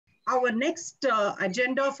Our next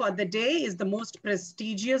agenda for the day is the most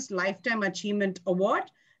prestigious Lifetime Achievement Award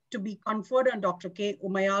to be conferred on Dr. K.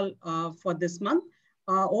 Umayal for this month.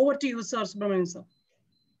 Over to you, Sir Subramanian, sir.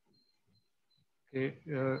 Okay.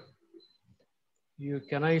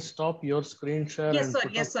 Can I stop your screen share? Yes, and sir.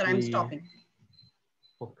 put Yes, up sir. I'm stopping.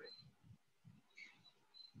 Okay.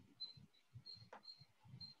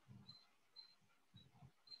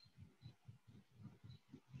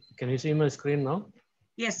 Can you see my screen now?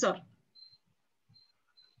 Yes, sir.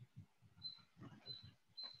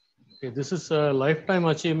 Okay, this is a Lifetime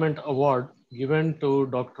Achievement Award given to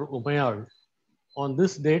Dr. Umayal. On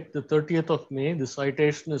this date, the 30th of May, the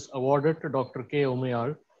citation is awarded to Dr. K.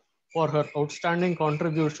 Umayal for her outstanding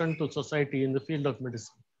contribution to society in the field of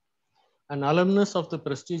medicine. An alumnus of the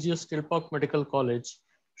prestigious Kilpauk Medical College,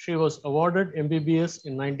 she was awarded MBBS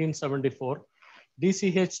in 1974,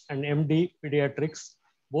 DCH and MD Pediatrics,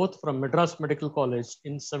 both from Madras Medical College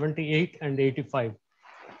in 78 and 85.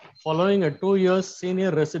 Following a 2-year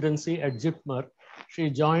senior residency at JIPMER, she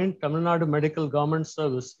joined Tamil Nadu Medical Government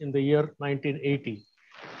Service in the year 1980.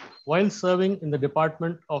 While serving in the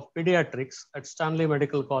Department of Pediatrics at Stanley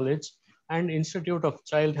Medical College and Institute of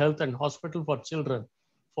Child Health and Hospital for Children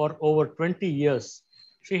for over 20 years,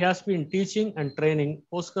 she has been teaching and training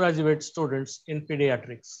postgraduate students in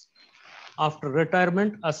pediatrics. After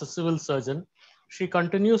retirement as a civil surgeon, she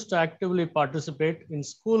continues to actively participate in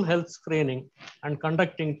school health screening and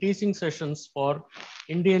conducting teaching sessions for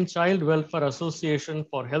Indian Child Welfare Association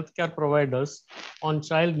for healthcare providers on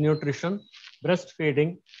child nutrition,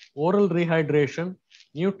 breastfeeding, oral rehydration,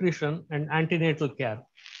 nutrition, and antenatal care.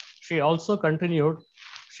 She also conducted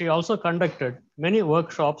many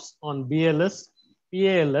workshops on BLS,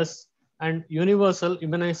 PALS, and Universal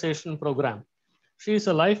Immunization Program. She is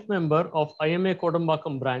a life member of IMA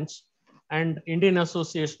Kodambakkam branch and Indian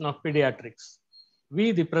Association of Pediatrics.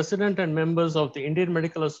 We, the President and members of the Indian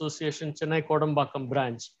Medical Association Chennai Kodambakkam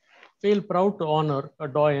branch, feel proud to honor a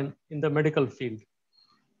doyen in the medical field.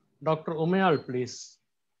 Dr. Umayal, please.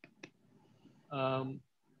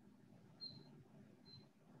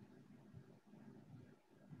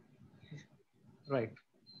 Right.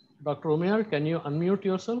 Dr. Umayal, can you unmute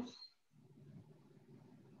yourself?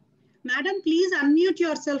 Madam, please unmute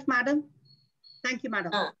yourself, madam. Thank you,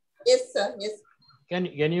 madam. Yes, sir. Yes. Can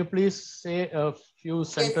you please say a few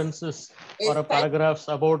sentences Yes, or paragraphs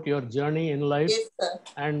about your journey in life? Yes, sir.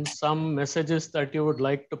 And some messages that you would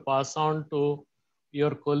like to pass on to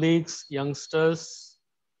your colleagues, youngsters,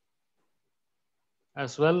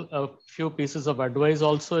 as well? A few pieces of advice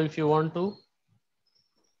also, if you want to.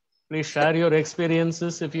 Please share your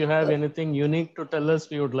experiences. If you have anything unique to tell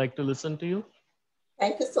us, we would like to listen to you.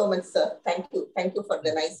 Thank you so much, sir. Thank you. Thank you for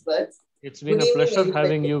the nice words. It's been a pleasure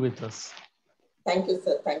having you with us. Thank you,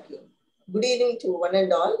 sir. Thank you. Good evening to one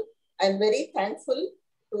and all. I'm very thankful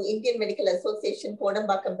to Indian Medical Association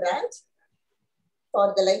Kodambakkam branch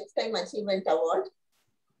for the Lifetime Achievement Award.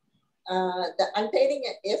 The untiring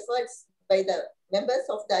efforts by the members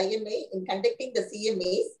of the IMA in conducting the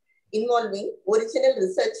CMAs involving original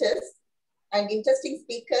researchers and interesting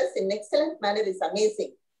speakers in excellent manner is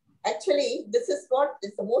amazing. Actually, this is what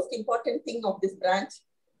is the most important thing of this branch,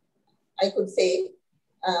 I could say.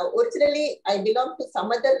 Originally, I belonged to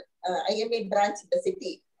some other IMA branch in the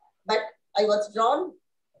city, but I was drawn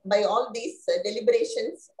by all these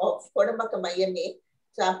deliberations of Kodambakkam IMA,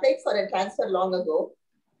 so I applied for a transfer long ago.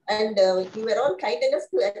 And you were all kind enough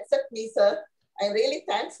to accept me, sir. I'm really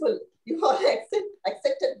thankful. You all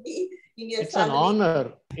accepted me in your It's family. An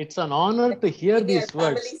honor. It's an honor to hear these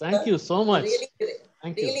words. Thank you so much.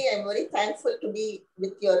 Really, I'm very thankful to be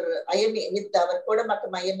with your IMA, with our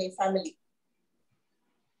Kodambakkam IMA family.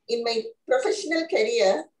 In my professional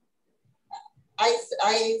career,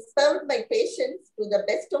 I served my patients to the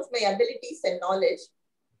best of my abilities and knowledge,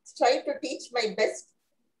 tried to teach my best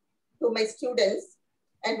to my students,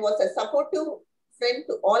 and was a supportive friend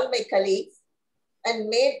to all my colleagues, and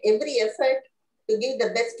made every effort to give the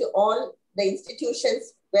best to all the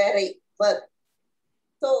institutions where I work.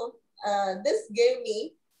 So this gave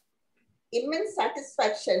me immense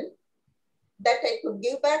satisfaction that I could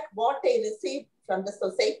give back what I received from the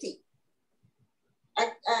society.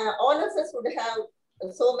 And all of us would have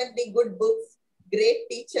so many good books, great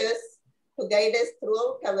teachers to guide us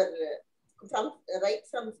throughout our, right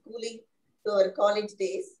from schooling to our college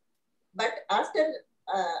days. But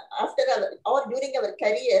during our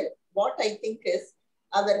career, what I think is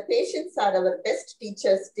our patients are our best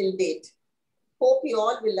teachers till date. Hope you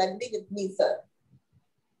all will agree with me, sir.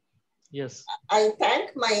 Yes. I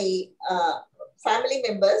thank my family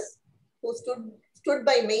members who stood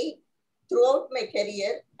by me throughout my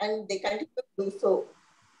career, and they continue to do so.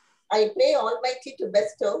 I pray Almighty to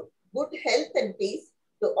bestow good health and peace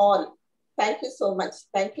to all. Thank you so much.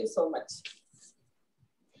 Thank you so much.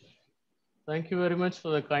 Thank you very much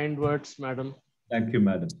for the kind words, madam. Thank you,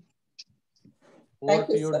 madam. Over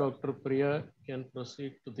to you, you, sir. Dr. Priya. Can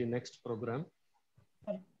proceed to the next program.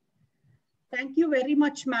 Thank you very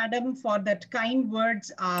much, madam, for that kind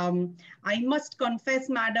words. I must confess,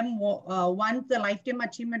 madam, once the Lifetime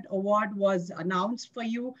Achievement Award was announced for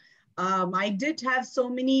you, I did have so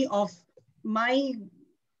many of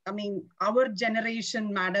our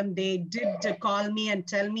generation, madam, they did call me and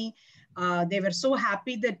tell me they were so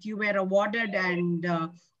happy that you were awarded, and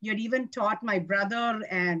you had even taught my brother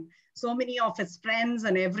and so many of his friends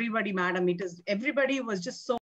and everybody, madam. Everybody was just so